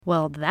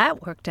Well,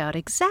 that worked out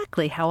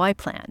exactly how I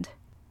planned,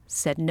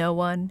 said no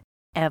one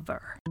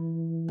ever.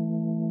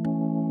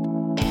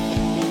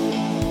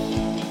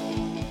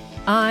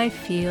 I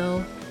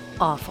Feel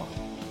Awful,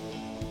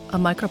 a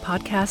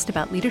micro-podcast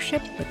about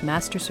leadership with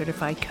Master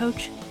Certified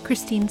Coach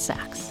Christine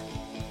Sachs.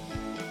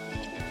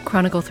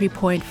 Chronicle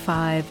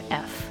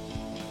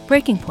 3.5F,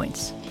 Breaking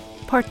Points,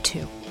 Part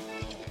 2.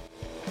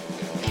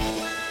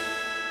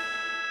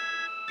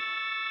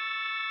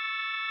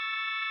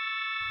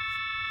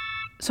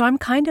 So I'm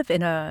kind of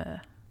in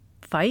a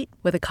fight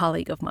with a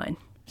colleague of mine.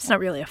 It's not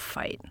really a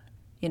fight,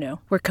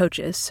 We're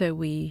coaches, so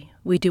we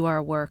do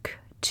our work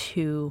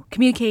to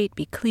communicate,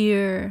 be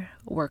clear,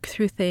 work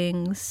through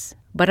things.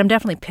 But I'm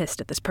definitely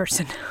pissed at this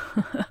person.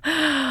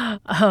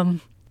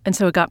 And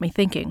so it got me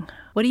thinking,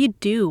 what do you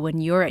do when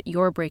you're at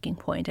your breaking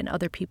point and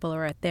other people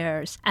are at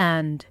theirs?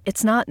 And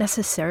it's not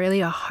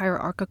necessarily a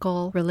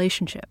hierarchical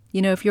relationship.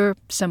 If you're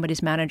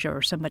somebody's manager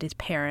or somebody's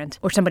parent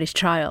or somebody's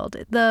child,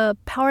 the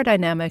power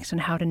dynamics and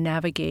how to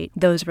navigate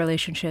those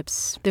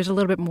relationships, there's a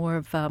little bit more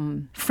of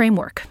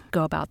framework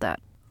go about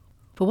that.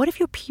 But what if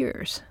your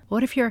peers?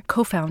 What if your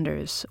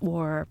co-founders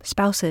or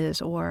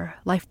spouses or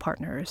life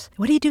partners?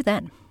 What do you do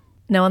then?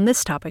 Now, on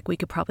this topic, we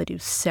could probably do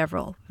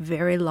several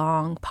very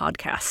long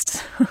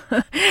podcasts.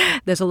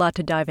 There's a lot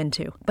to dive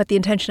into. But the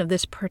intention of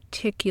this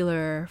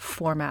particular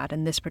format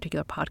and this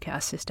particular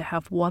podcast is to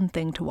have one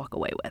thing to walk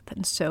away with.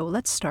 And so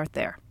let's start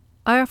there.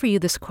 I offer you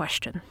this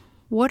question.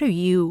 What are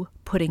you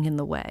putting in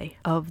the way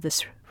of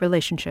this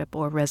relationship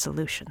or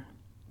resolution?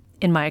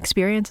 In my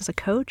experience as a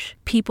coach,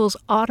 people's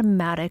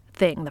automatic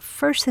thing, the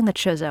first thing that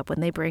shows up when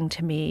they bring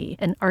to me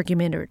an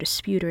argument or a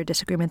dispute or a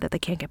disagreement that they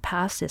can't get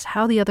past is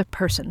how the other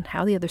person,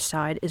 how the other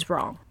side is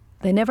wrong.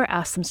 They never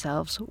ask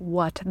themselves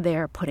what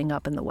they're putting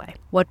up in the way.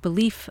 What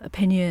belief,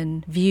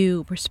 opinion,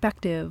 view,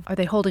 perspective are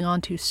they holding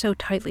on to so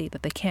tightly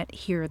that they can't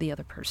hear the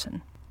other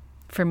person?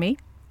 For me,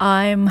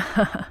 I'm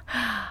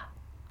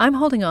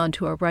holding on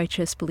to a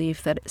righteous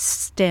belief that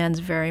stands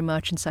very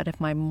much inside of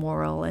my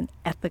moral and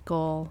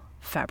ethical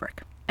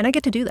fabric. And I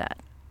get to do that.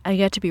 I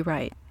get to be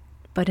right.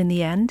 But in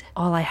the end,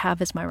 all I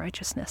have is my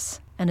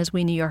righteousness. And as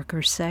we New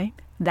Yorkers say,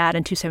 that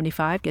and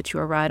 $2.75 gets you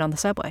a ride on the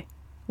subway,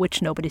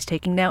 which nobody's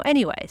taking now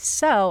anyway.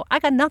 So I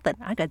got nothing.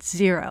 I got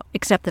zero.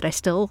 Except that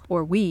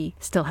we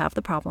still have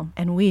the problem,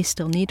 and we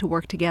still need to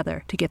work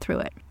together to get through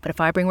it. But if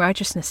I bring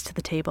righteousness to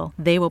the table,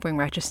 they will bring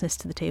righteousness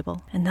to the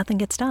table, and nothing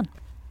gets done.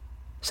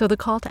 So the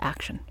call to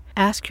action.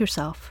 Ask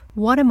yourself,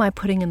 what am I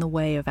putting in the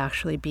way of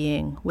actually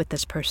being with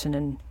this person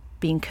and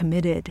being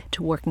committed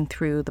to working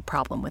through the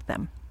problem with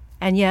them?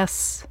 And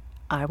yes,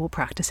 I will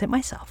practice it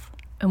myself.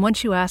 And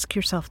once you ask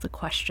yourself the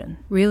question,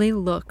 really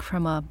look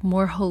from a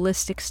more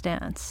holistic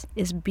stance.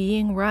 Is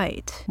being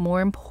right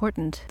more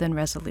important than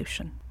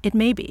resolution? It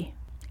may be,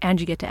 and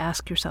you get to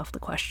ask yourself the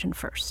question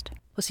first.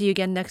 We'll see you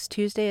again next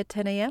Tuesday at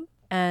 10 a.m.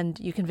 And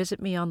you can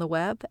visit me on the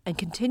web and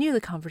continue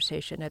the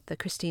conversation at the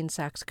Christine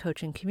Sachs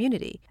Coaching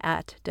community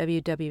at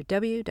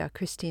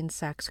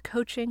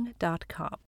www.christinesachscoaching.com.